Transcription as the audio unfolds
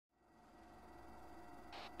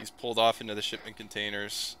He's pulled off into the shipment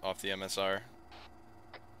containers off the MSR.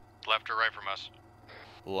 Left or right from us?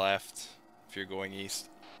 Left, if you're going east.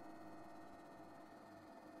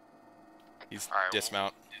 He's Alright,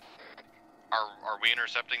 dismount. Are we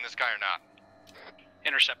intercepting this guy or not?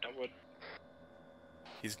 Intercept, I would.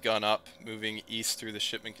 He's gun up, moving east through the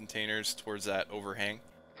shipment containers towards that overhang.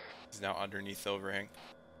 He's now underneath the overhang.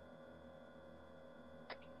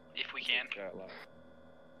 If we can.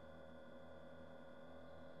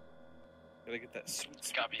 Gotta get that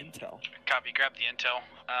sweet Copy. intel. Copy, grab the intel.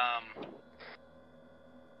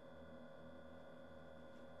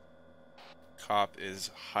 Cop is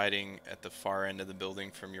hiding at the far end of the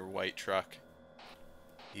building from your white truck.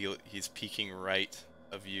 He's peeking right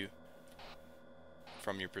of you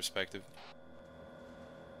from your perspective.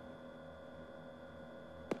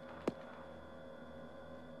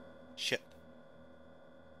 Shit.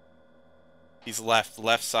 He's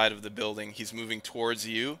left side of the building. He's moving towards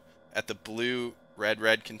you at the blue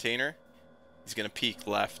red container. He's gonna peek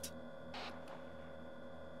left.